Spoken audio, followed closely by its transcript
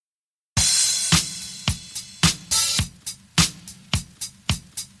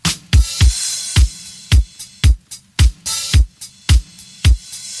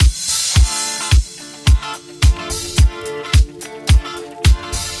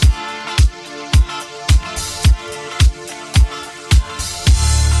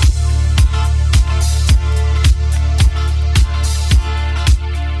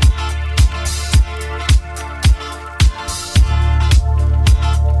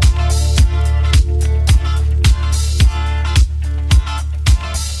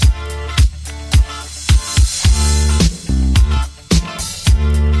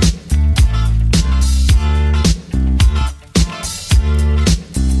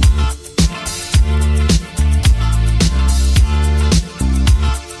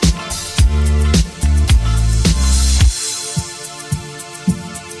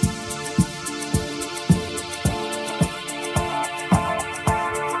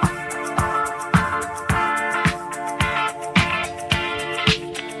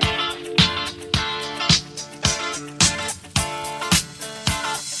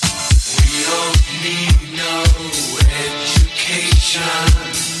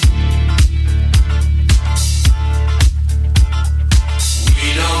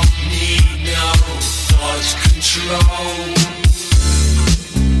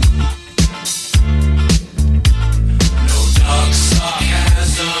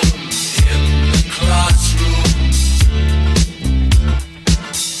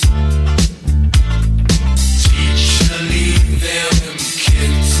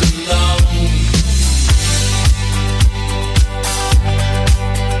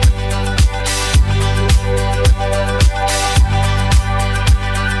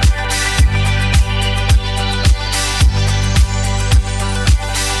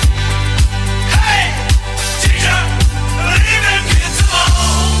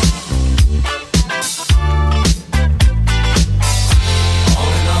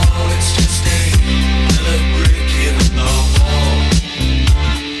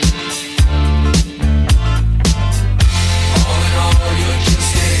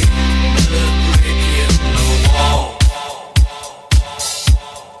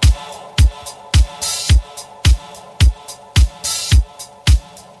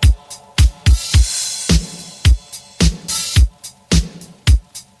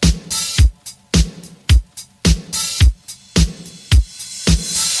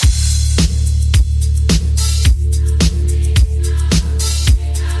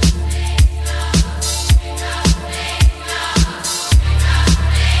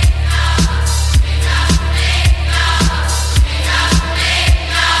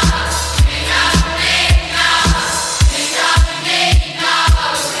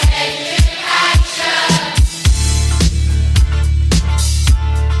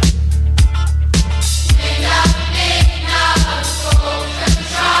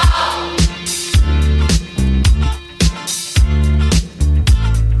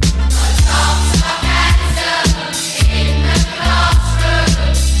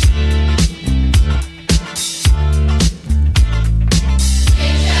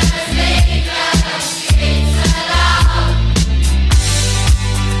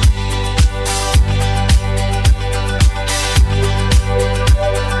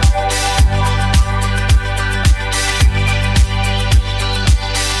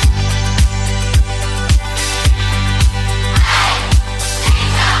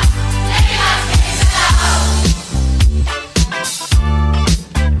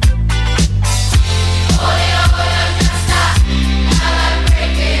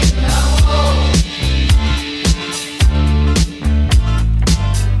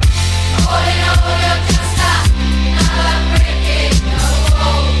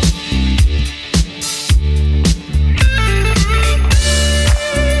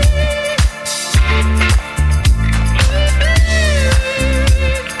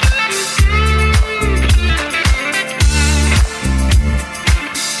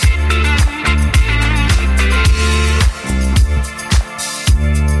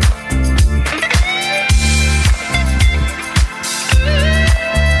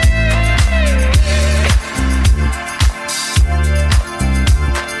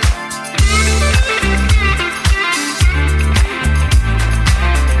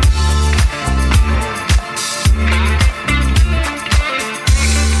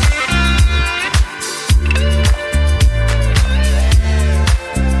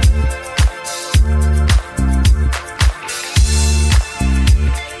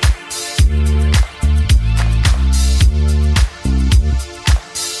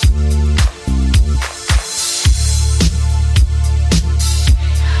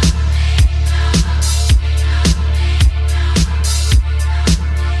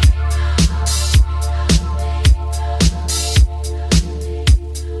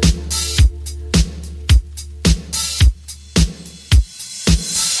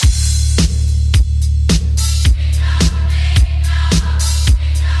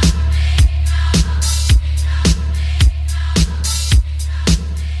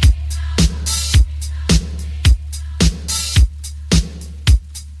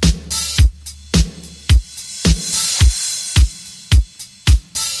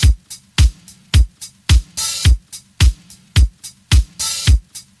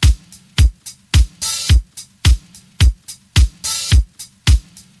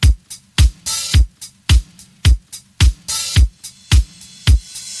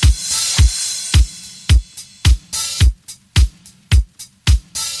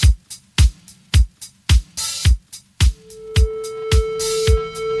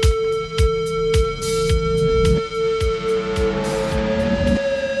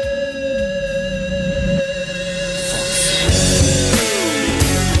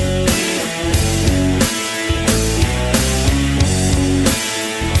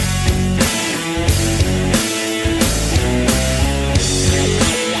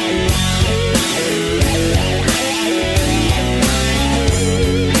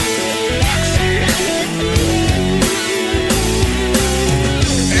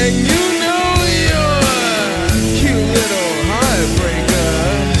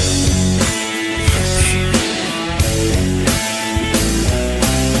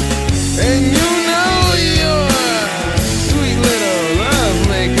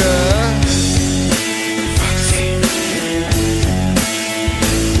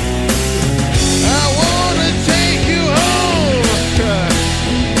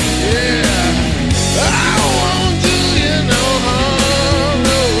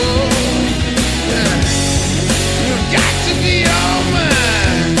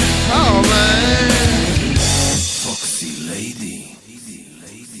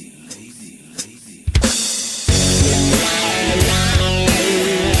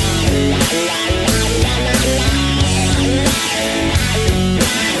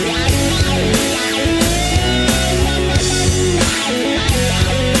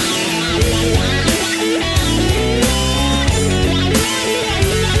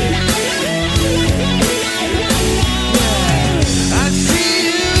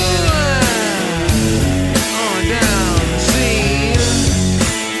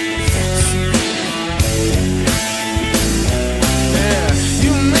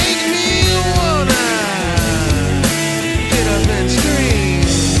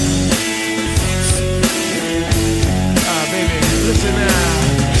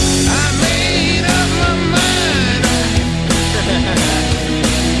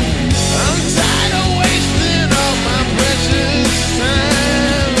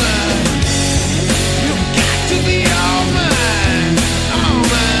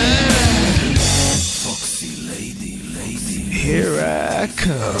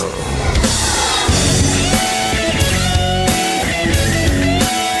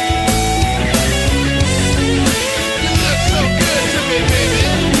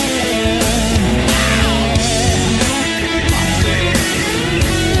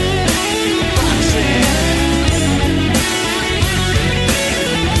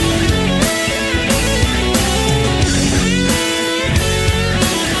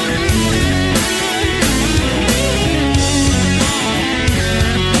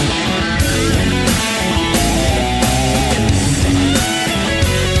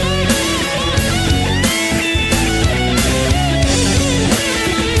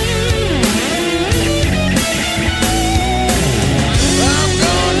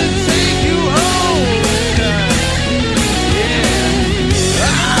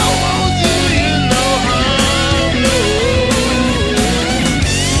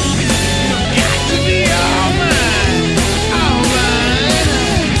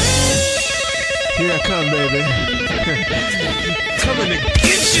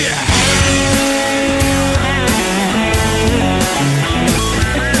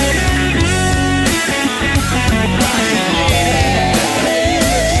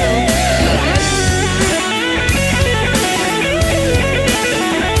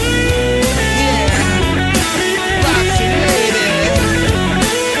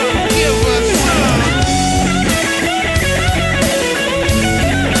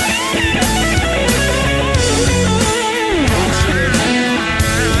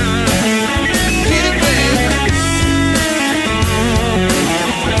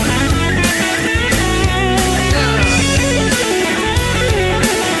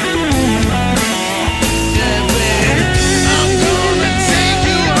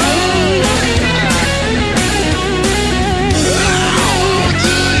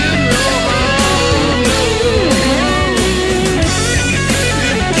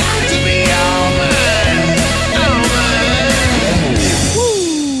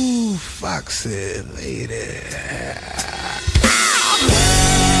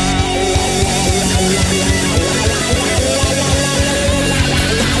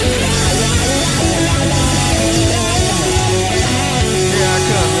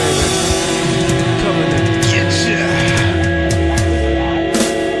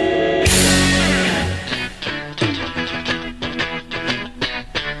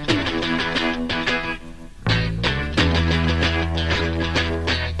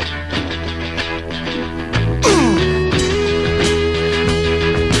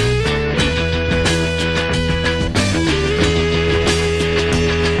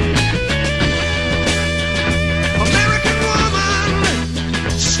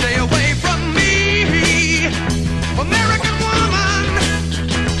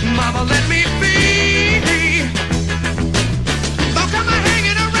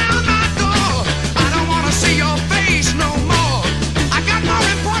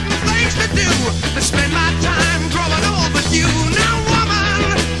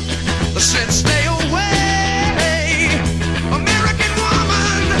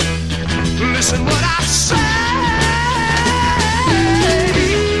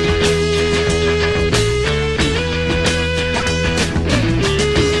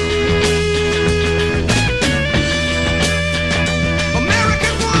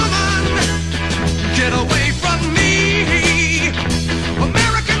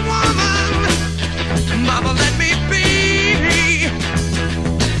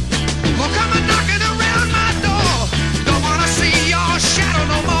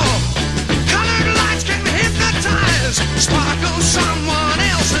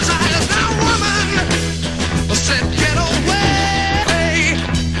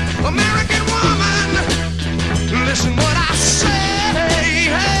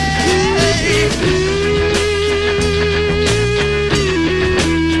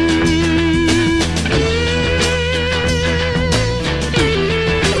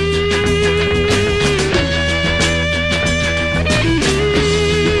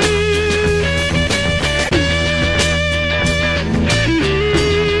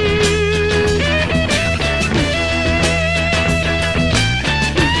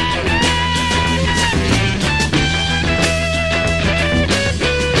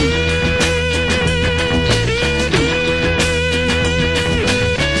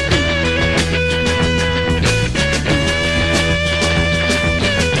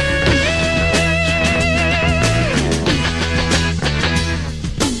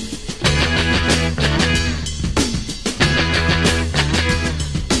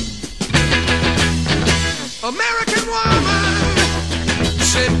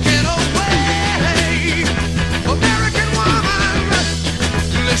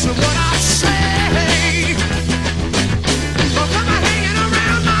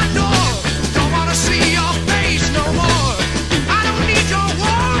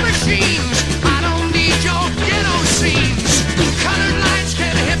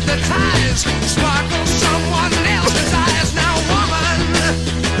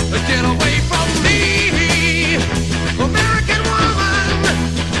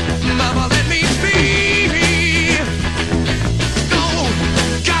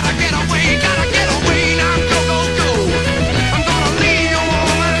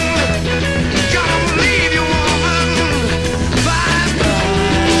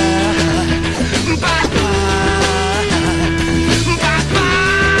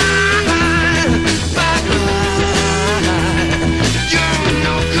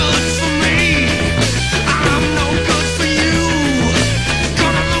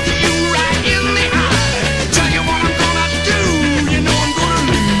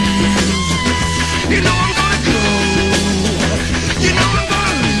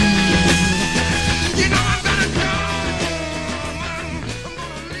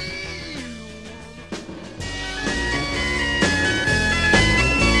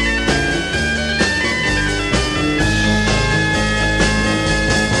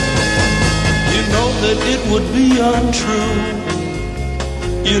would be untrue.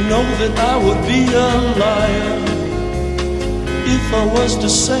 You know that I would be a liar if I was to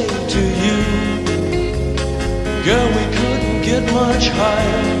say to you, girl, we couldn't get much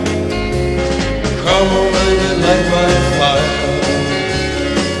higher. Come on, baby, light my fire.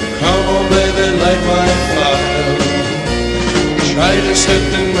 Come on, baby, light my fire. Try to set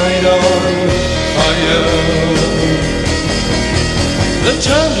the night on fire. The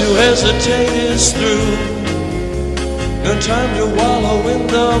time to hesitate is through. No time to wallow in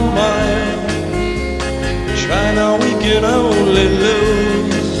the mire. Try now, we can only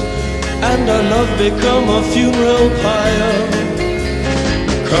lose, and our love become a funeral pyre.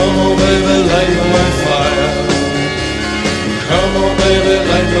 Come on, baby, light my fire. Come on, baby,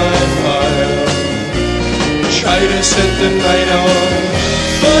 light my fire. Try to set the night on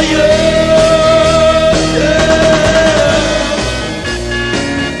fire. Yeah.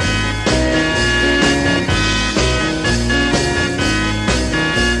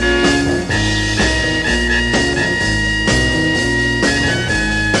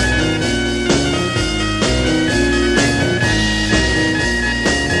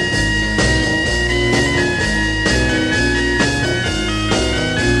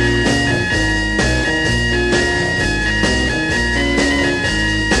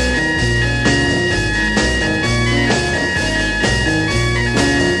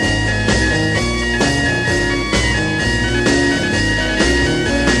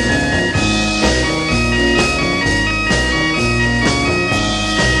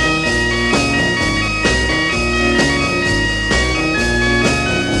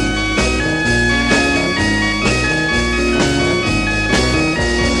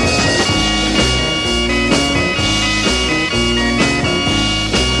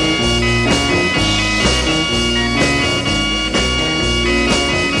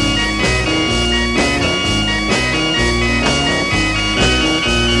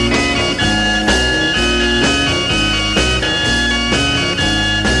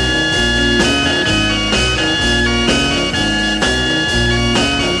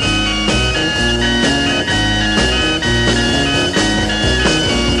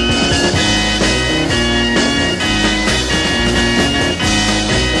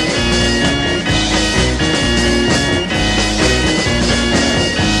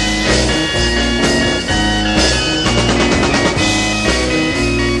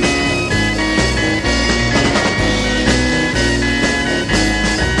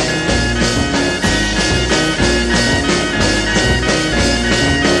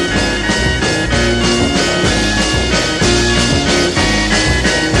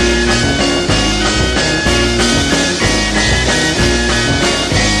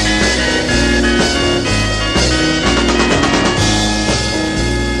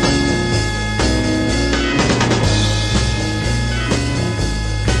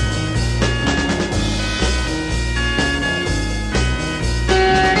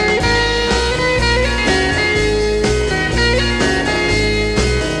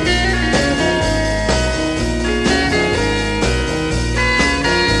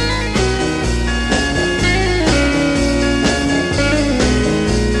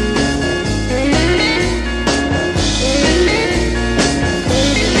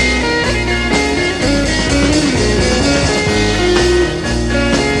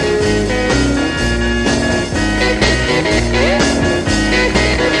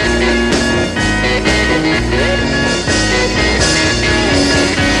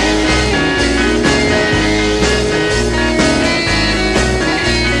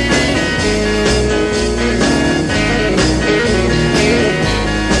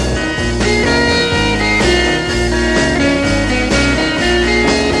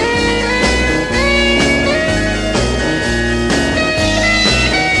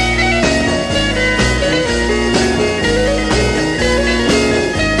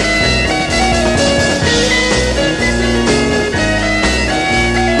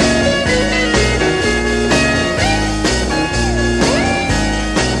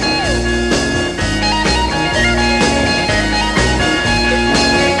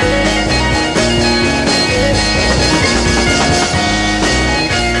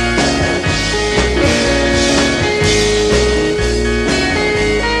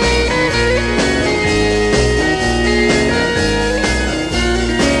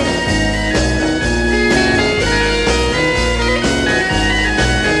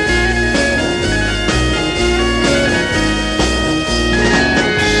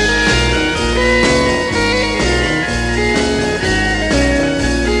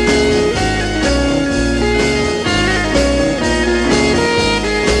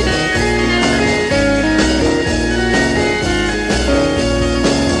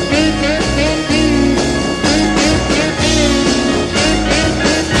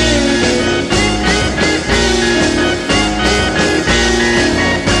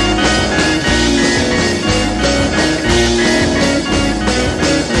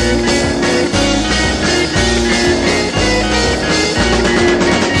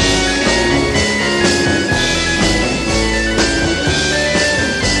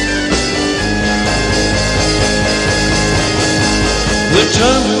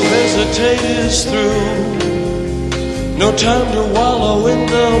 is through. No time to wallow in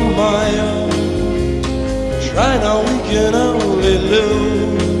the mire. Try now, we can only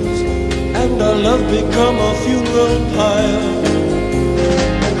lose, and our love become a funeral pyre.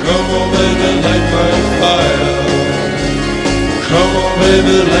 Come on, baby, light my fire. Come on,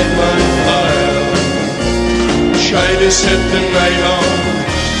 baby, light my fire. Try to set the night on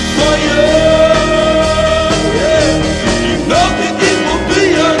fire. Yeah. You know that it will be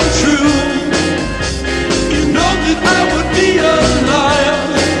untrue. You know that I would be a liar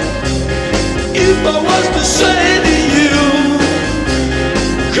if I was to say to you,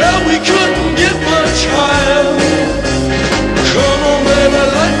 girl, we couldn't get much higher. Come on, baby,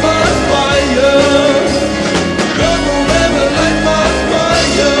 light my fire. Come on, baby, light my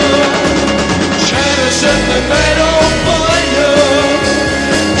fire. Try to set the night on fire.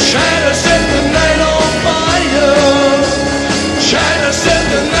 Try to set the night on fire. Try to set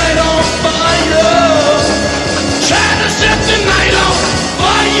the night on fire. Try to set the night on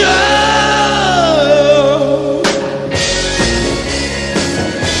fire.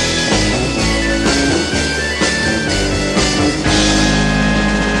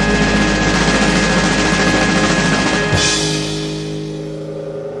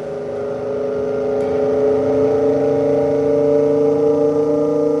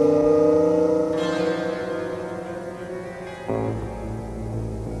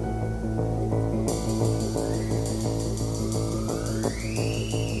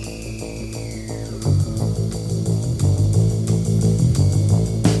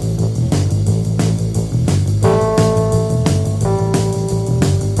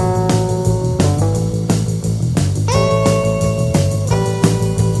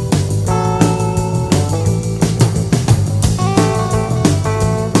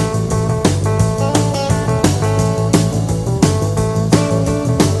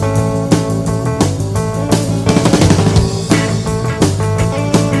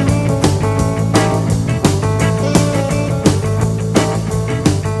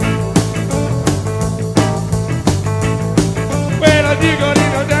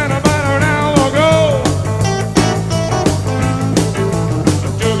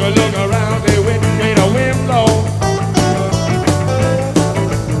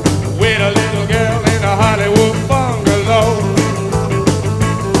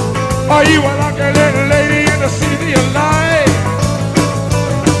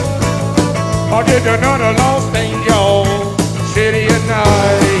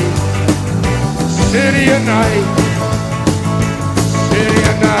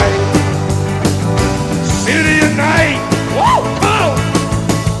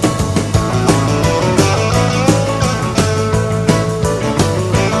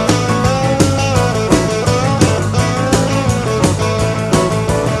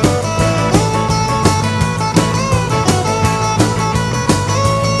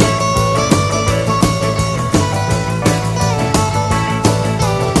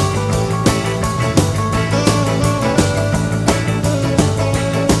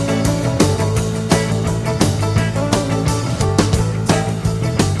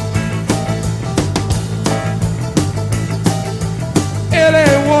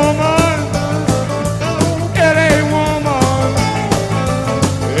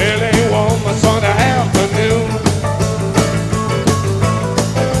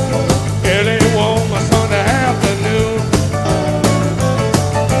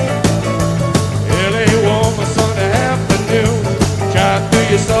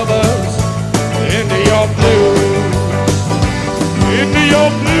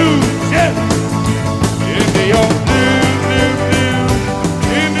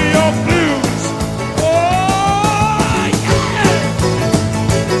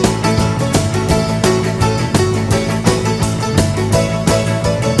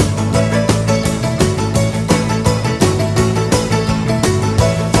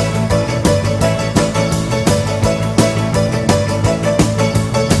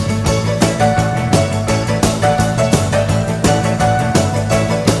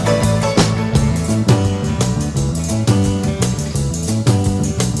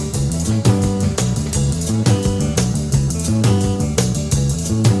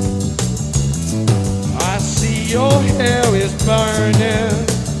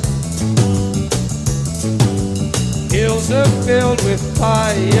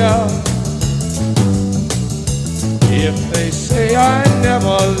 If they say I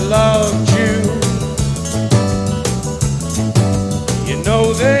never loved you, you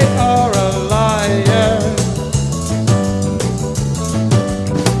know they are a liar.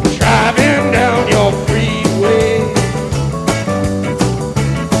 Driving down your freeway,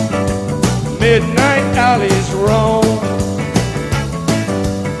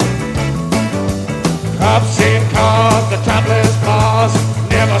 the topless bars,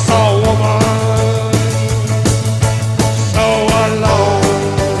 never saw a woman so alone,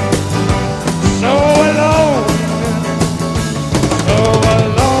 so alone, so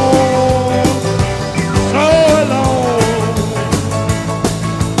alone, so alone.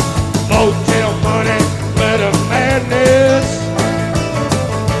 Motel money, better madness.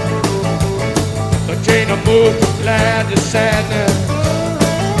 The chain of move from glad to sadness.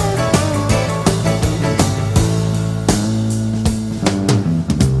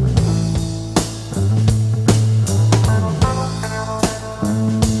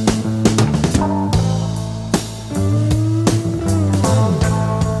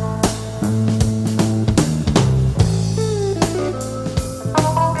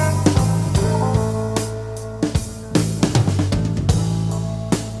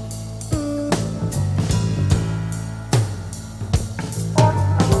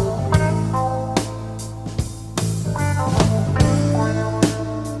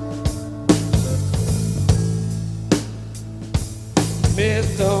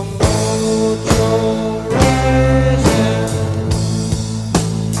 Mr. Mojo Rising,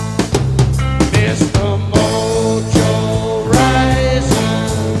 Mr. Mojo Rising,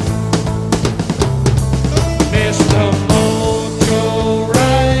 Mr. Mojo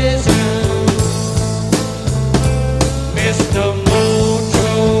Rising, Mr.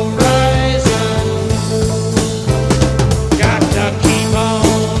 Mojo Rising, got to keep on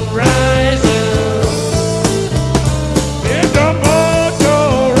rising. Mr. Mojo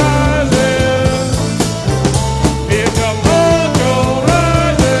rising, Mr. Mojo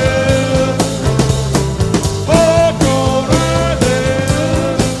rising, Mojo rising,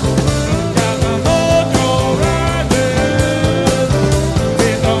 got the Mojo rising,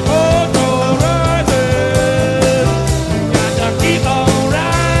 Mr. Mojo rising, got to keep on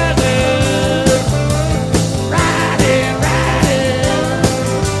rising, riding, riding,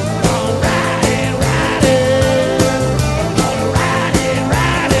 on riding, riding. Riding,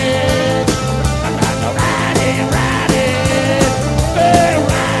 riding, I'm not no riding, riding, hey,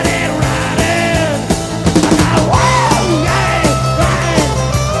 riding, riding. I'm not whoa, yeah, riding.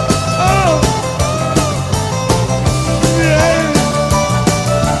 Oh, yeah.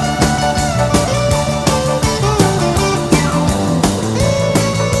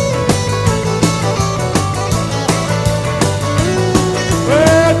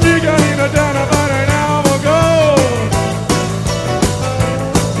 Well, she got in down about an hour ago.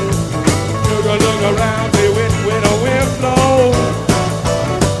 Took a look around, they went with a wind blow.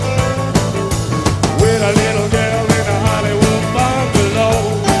 With a little girl in a Hollywood bungalow.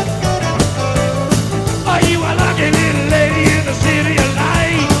 Are you a lucky little lady in the city of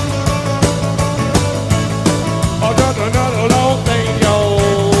light? Or just another long thing, yo?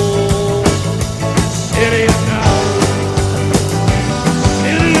 City of night,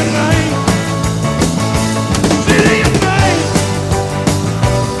 city of night, city of night.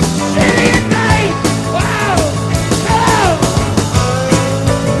 City at night. Wow. Oh.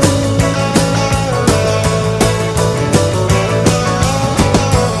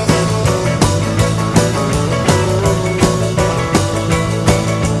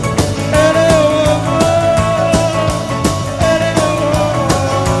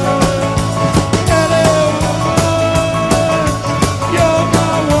 You're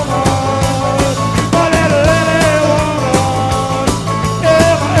my woman. My little lady woman.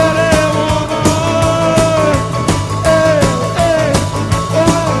 Yeah, my lady woman. Hey, hey, oh,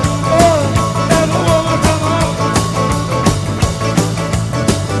 oh, every woman come on.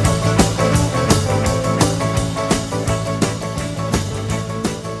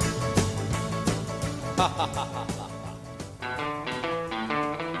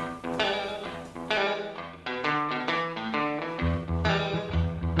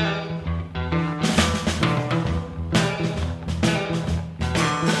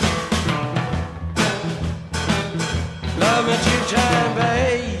 Love me 2 times,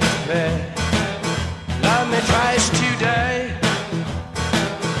 baby. Love me twice today.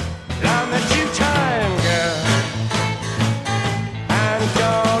 Love me 2 times, girl. And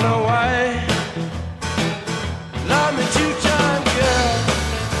gone away. Love me 2 times, girl.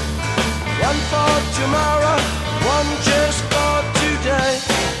 One for tomorrow, one just for today.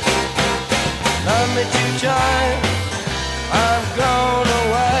 Love me 2 times. I'm gone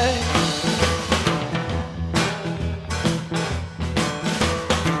away.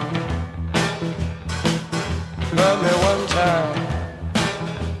 Love me 1 time,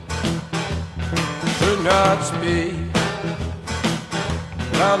 could not speak.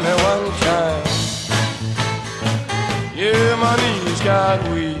 Love me 1 time, yeah, my knees got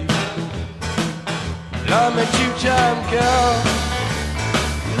weak. Love me two-time girl,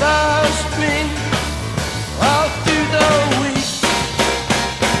 loves me all through the week.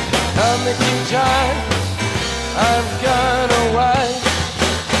 Love me two-time, I'm gone away.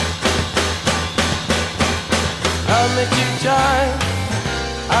 Love me two-time,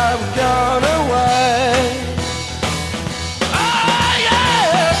 I'm gone away. Oh yeah.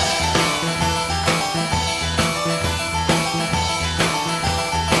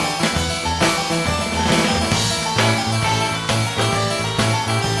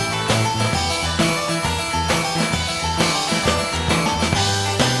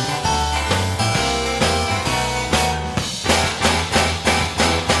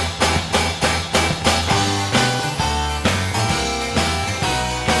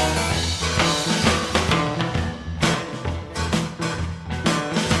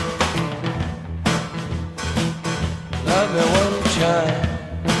 Love me one time,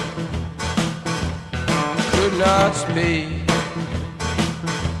 could not speak.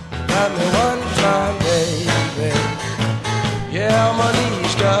 Love me one time, baby. Yeah, my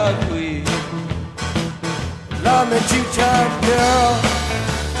knees got weak. Love me two-time, girl.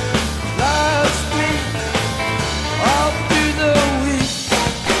 Loves me all through the week.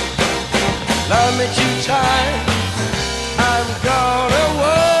 Love me two-time, I'm gone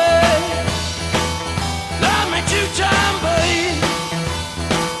away. Love me two-time, babe.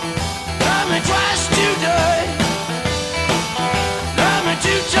 Love me twice today. Love me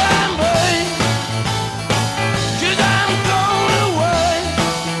two-time, babe. 'Cause I'm going away.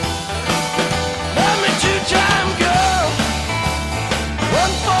 Love me two-time, girl.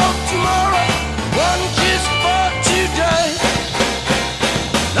 One for tomorrow, one kiss for today.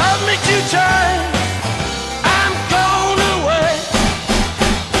 Love me two-time, I'm going away.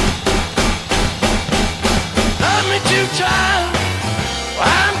 Love me two-time,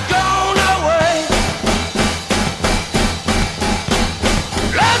 I'm going away.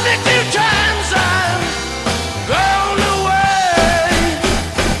 Love me two times, I'm going away.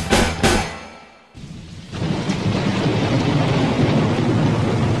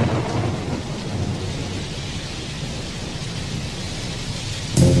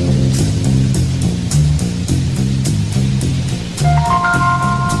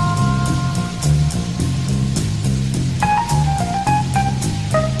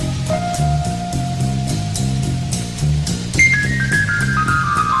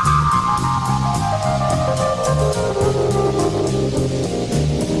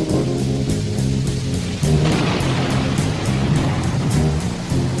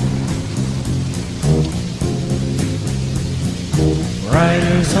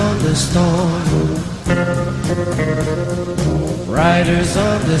 Riders on the storm, riders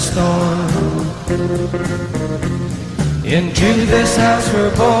on the storm. Into this house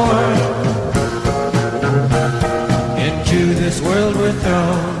we're born, into this world we're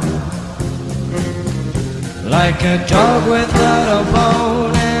thrown. Like a dog without a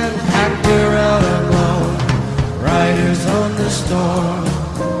bone, and actor out alone. Riders on the storm.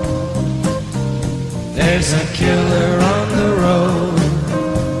 There's a killer on the road.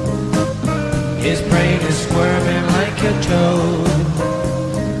 His brain is squirming like a toad.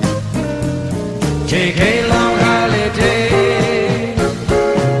 Take a long holiday.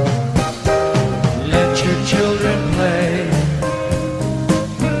 Let your children play.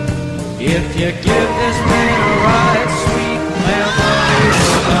 If you give this man a ride, sweet memories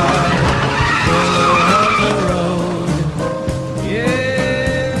will die. Killer on the road. Yeah.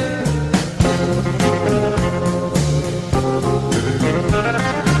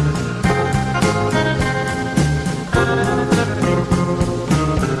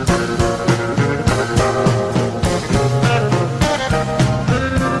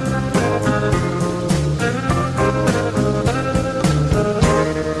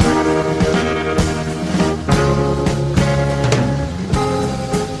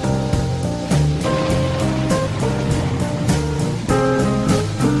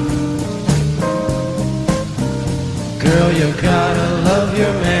 Girl, you gotta love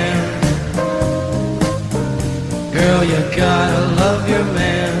your man. Girl, you gotta love your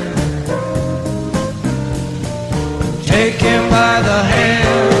man. Take him by the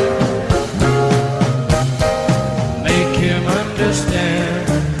hand. Make him understand.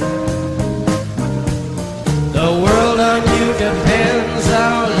 The world on you depends.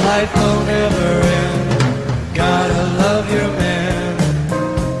 Our life will never end. Gotta love your man.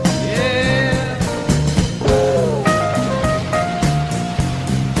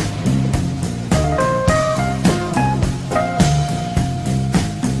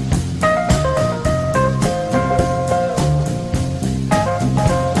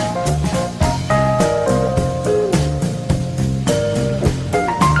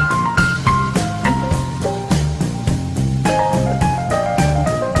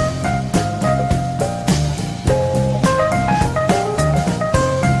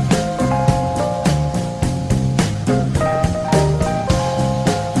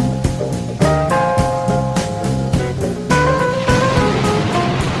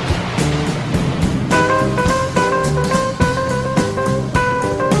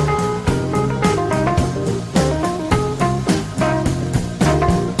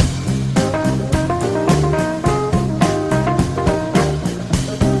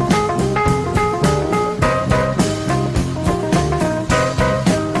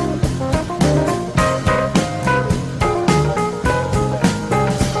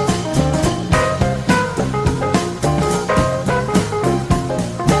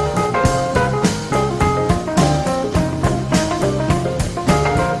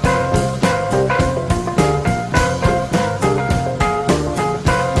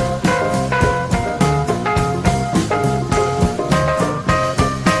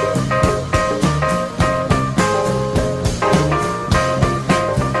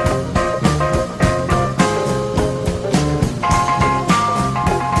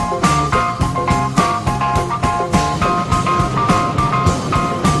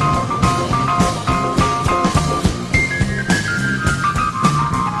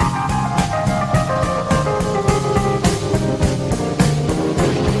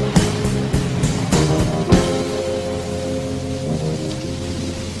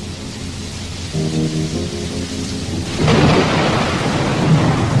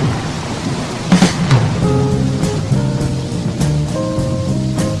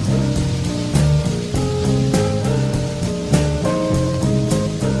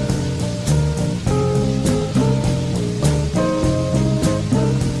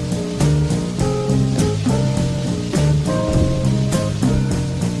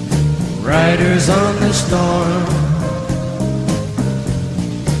 Riders on the storm,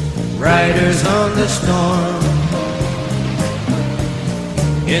 riders on the storm.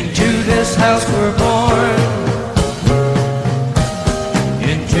 Into this house we're born,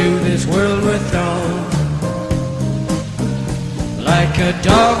 into this world we're thrown. Like a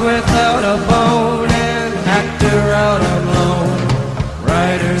dog without a bone, an actor out on loan.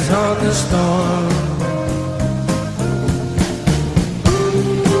 Riders on the storm.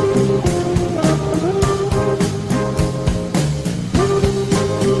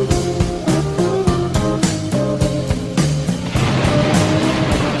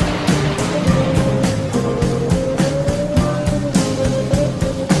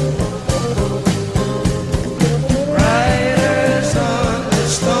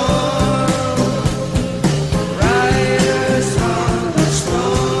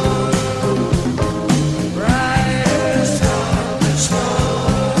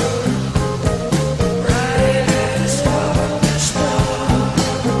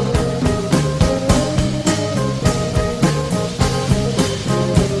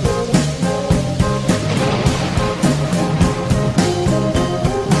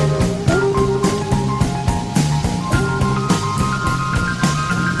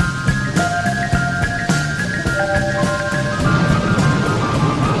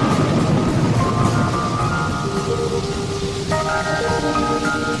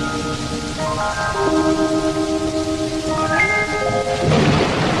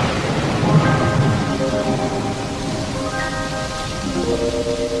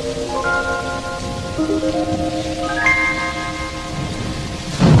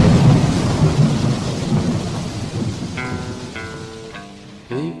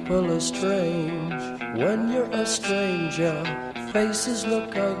 People are strange when you're a stranger. Faces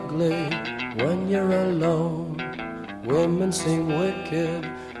look ugly when you're alone. Women seem wicked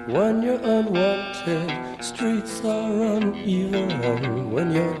when you're unwanted. Streets are uneven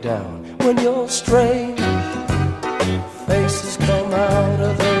when you're down. When you're strange, faces come out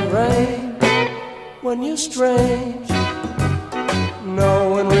of the rain. When you're strange, no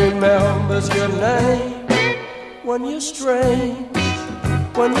one remembers your name. When you're strange,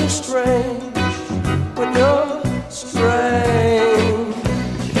 when you're strange, when you're strange.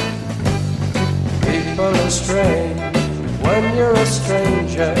 People are strange when you're a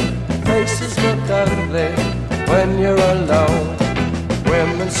stranger. Faces look ugly when you're alone.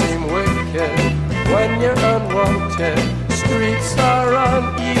 Women seem wicked when you're unwanted. Streets are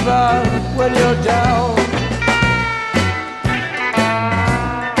uneven when you're down.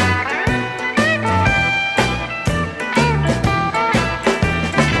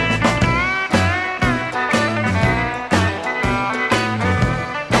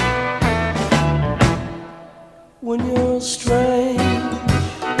 When you're strange,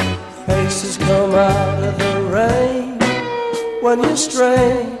 faces come out of the rain. When you're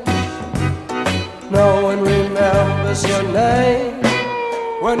strange, no one remembers your name.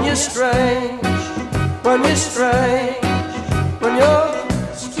 When you're strange, when you're strange, when you're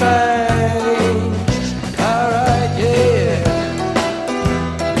strange. Alright, yeah.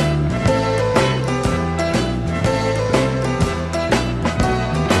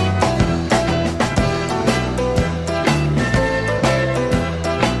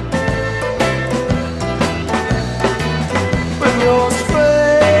 You're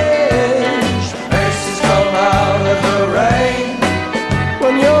strange, faces come out of the rain.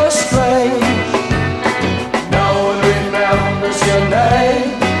 When you're strange, no one remembers your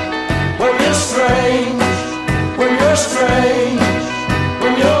name. When you're strange, when you're strange,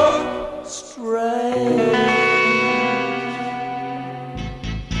 when you're strange.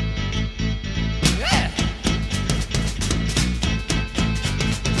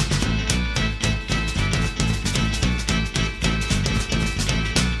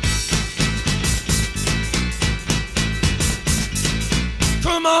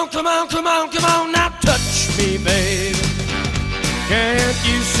 Come on, come on, come on, come on, now touch me, babe. Can't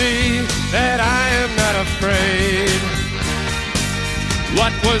you see that I am not afraid?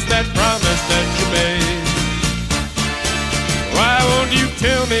 What was that promise that you made? Why won't you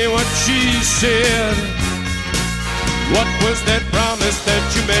tell me what she said? What was that promise that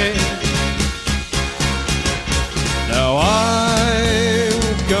you made? Now I'm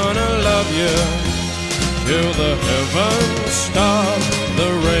gonna love you till the heavens stop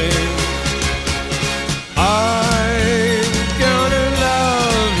the rain. I'm gonna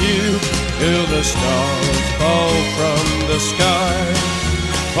love you till the stars fall from the sky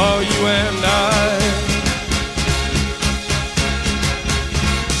for you and I.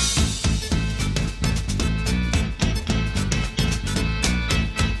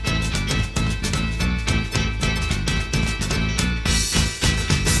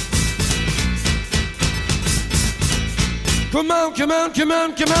 Come on, come on, come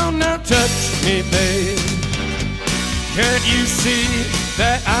on, come on, now touch me, babe. Can't you see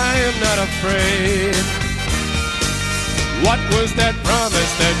that I am not afraid? What was that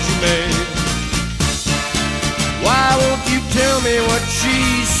promise that you made? Why won't you tell me what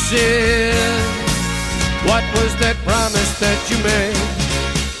she said? What was that promise that you made?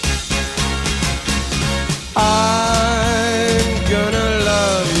 I'm gonna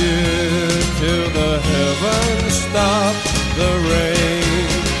love you till the heavens stop the rain.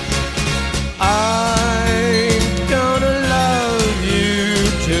 I'm gonna love you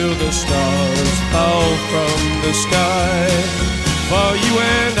till the stars fall from the sky. For you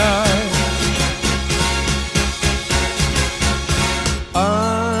and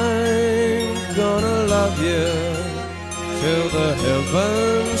I'm gonna love you till the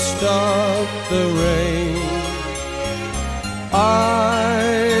heavens stop the rain.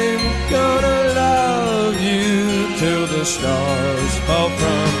 I'm gonna love you till the stars fall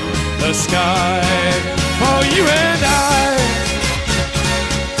from the sky. For you and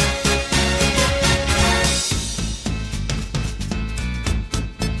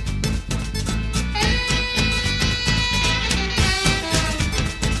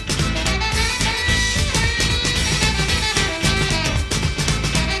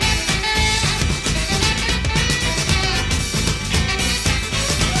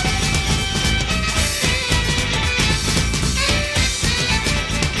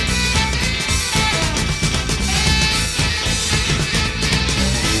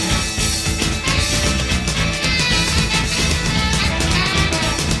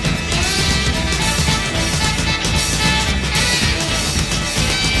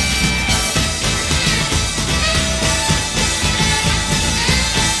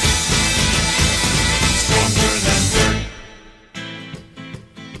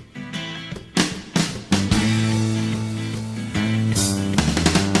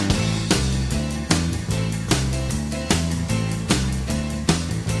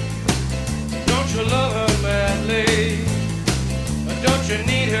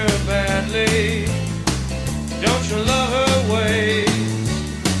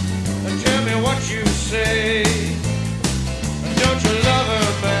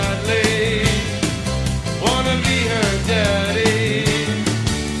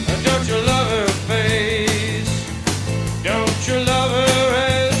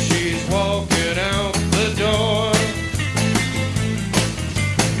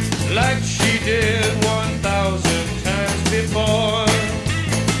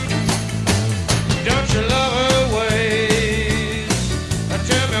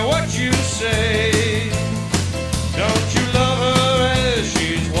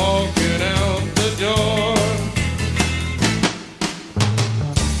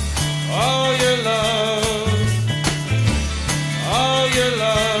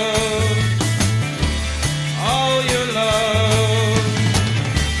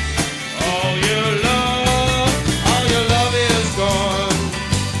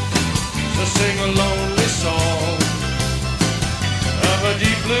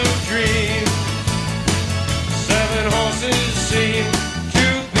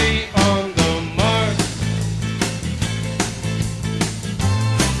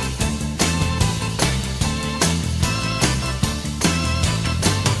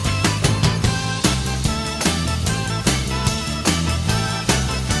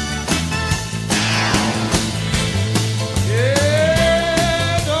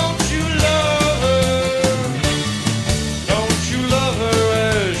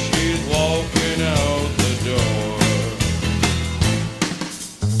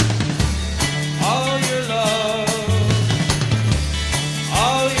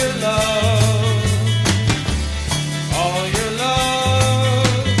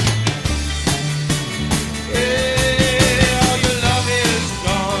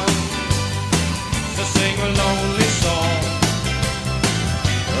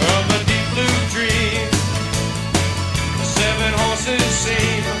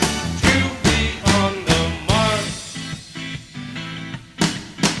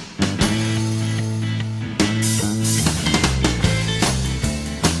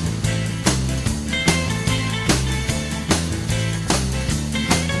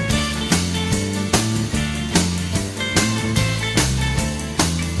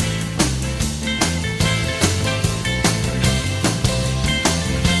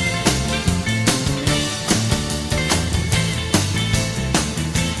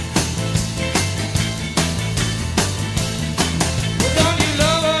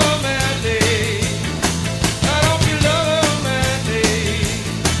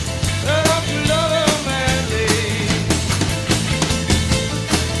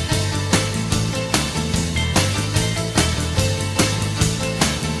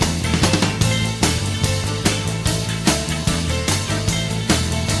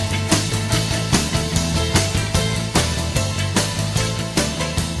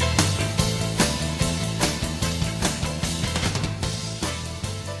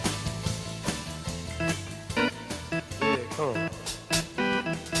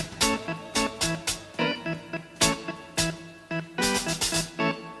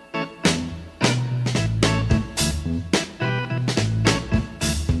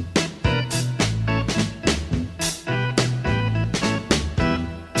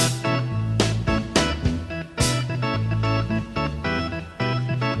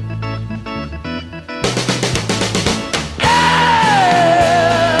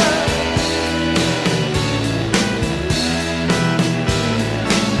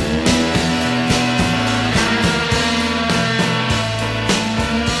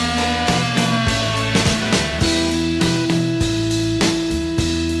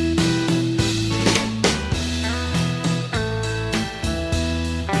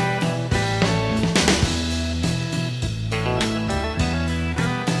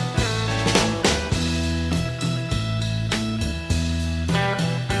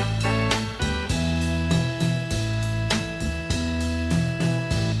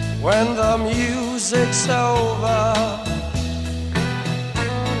when the music's over.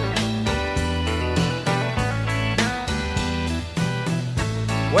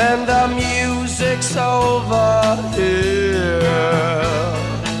 When the music's over here.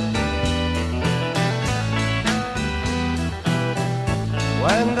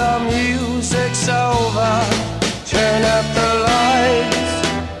 When the music's over, turn up the lights,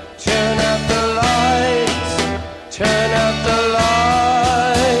 turn up the lights, turn up the lights.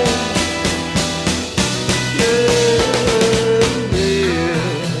 Yeah, yeah.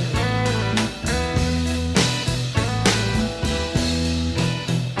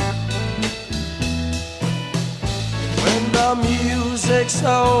 When the music's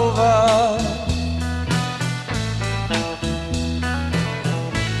over,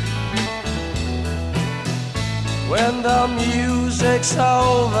 when the music's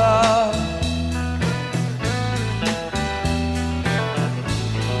over,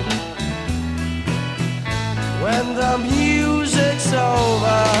 when the music's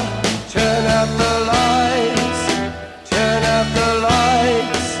over, turn up the lights, turn up the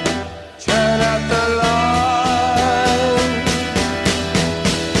lights, turn up the lights.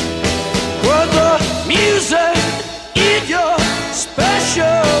 Well, the music is your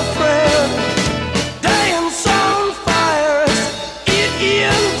special friend. Dance on fires, it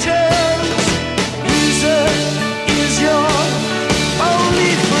intends. Music is your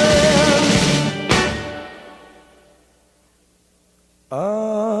only friend.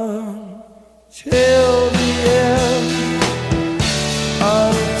 Until the end,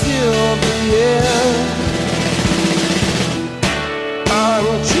 until the end,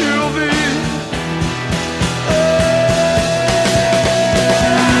 until the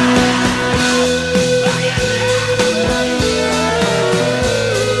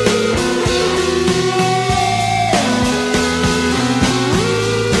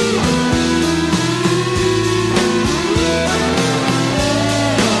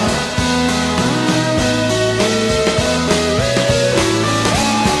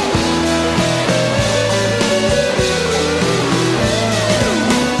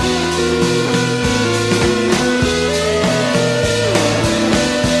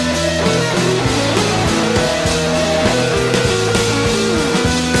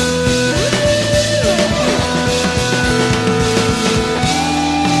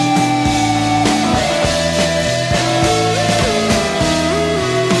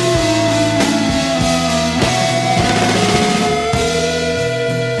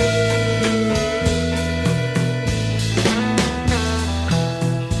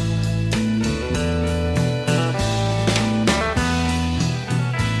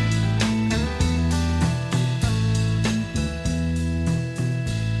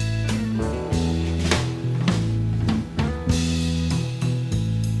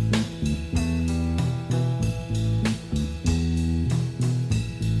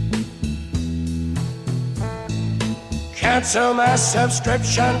cancel my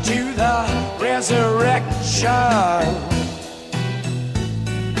subscription to the resurrection.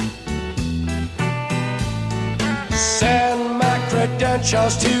 Send my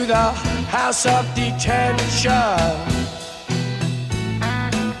credentials to the house of detention.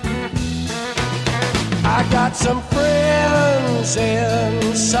 I got some friends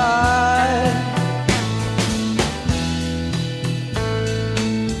inside.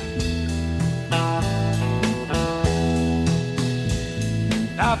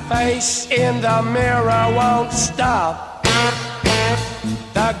 The face in the mirror won't stop.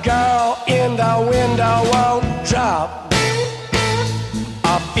 The girl in the window won't drop.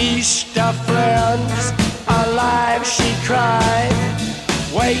 A feast of friends, alive she cried,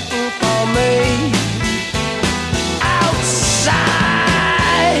 waiting for me outside.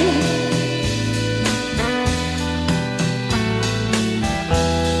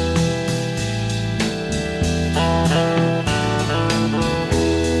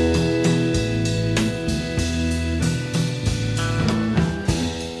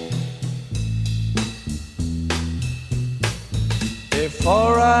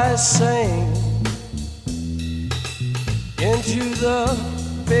 Before I sing into the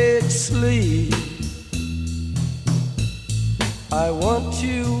big sleep, I want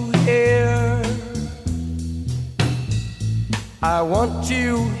to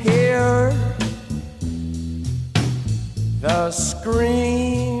hear the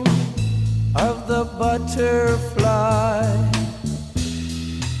scream of the butterfly.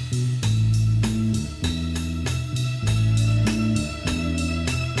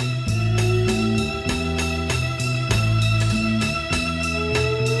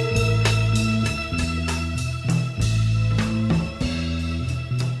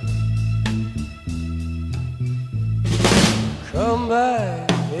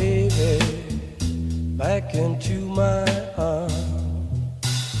 back into my arms.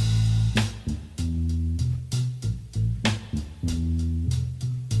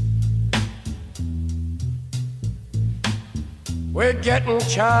 We're getting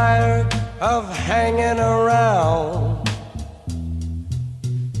tired of hanging around.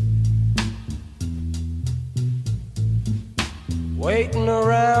 Waiting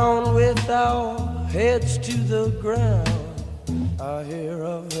around with our heads to the ground. I hear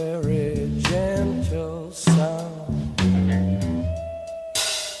a very gentle sound.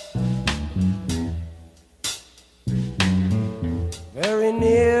 Very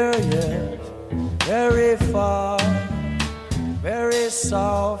near yet very far. Very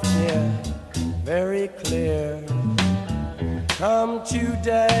soft yet very clear. Come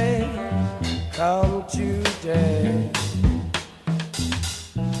today, come today.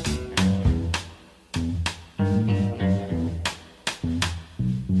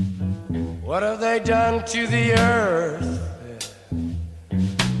 What have they done to the earth?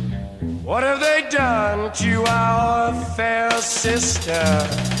 What have they done to our fair sister?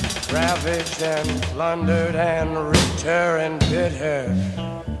 Ravaged and plundered and ripped her and bit her.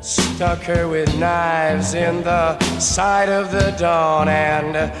 Stuck her with knives in the side of the dawn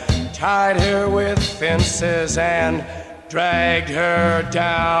and tied her with fences and dragged her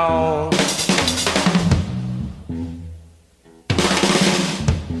down.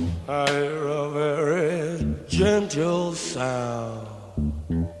 I hear a very gentle sound.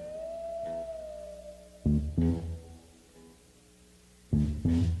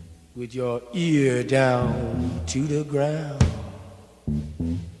 With your ear down to the ground.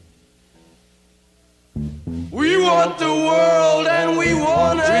 We want the world and we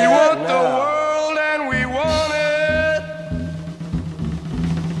want it. We want the world and we want it.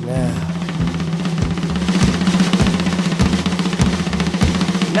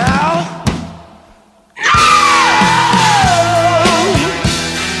 Now.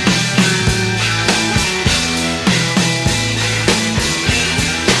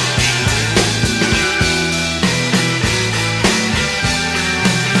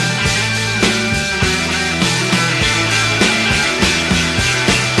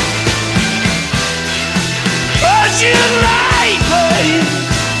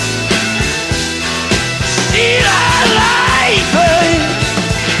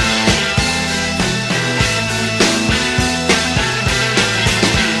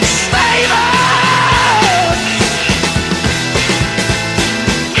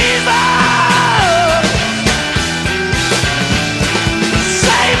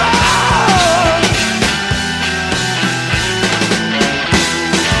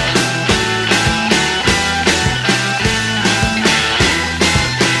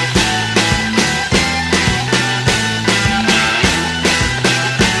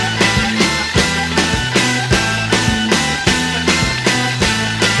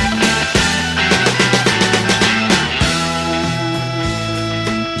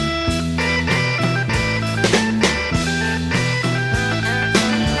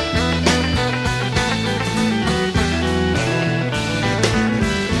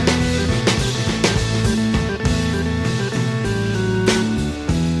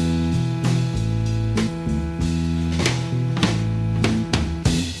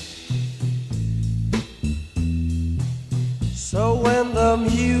 So when the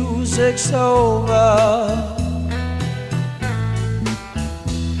music's over,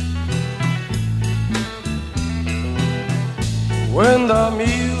 when the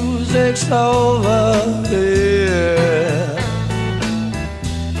music's over, yeah.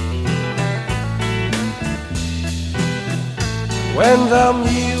 When the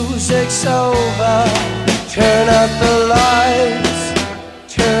music's over, turn out the lights,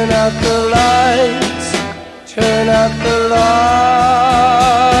 turn out the lights, turn out the lights.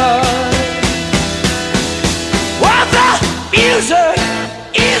 While the music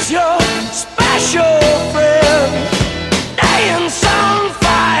is your special friend, dance on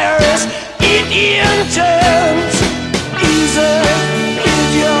fire as Indian turns. Music is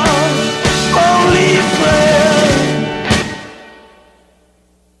your only friend.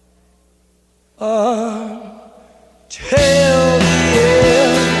 Till the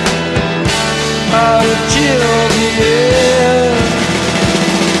end, until the end,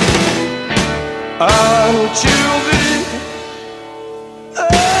 until the end.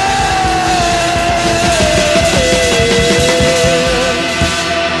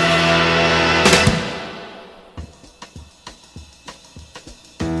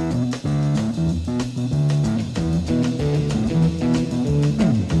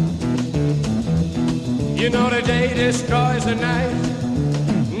 You know the day destroys the night,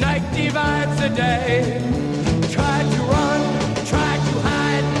 night divides a day. Tried to run, tried to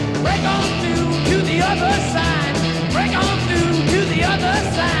hide. Break on through to the other side. Break on through to the other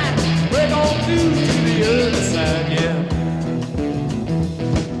side. Break on through to the other side, yeah.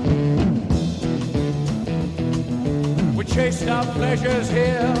 We chased our pleasures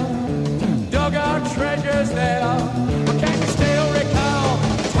here, dug our treasures there. But can you still recall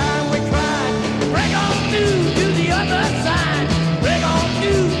the time we cried? Break on through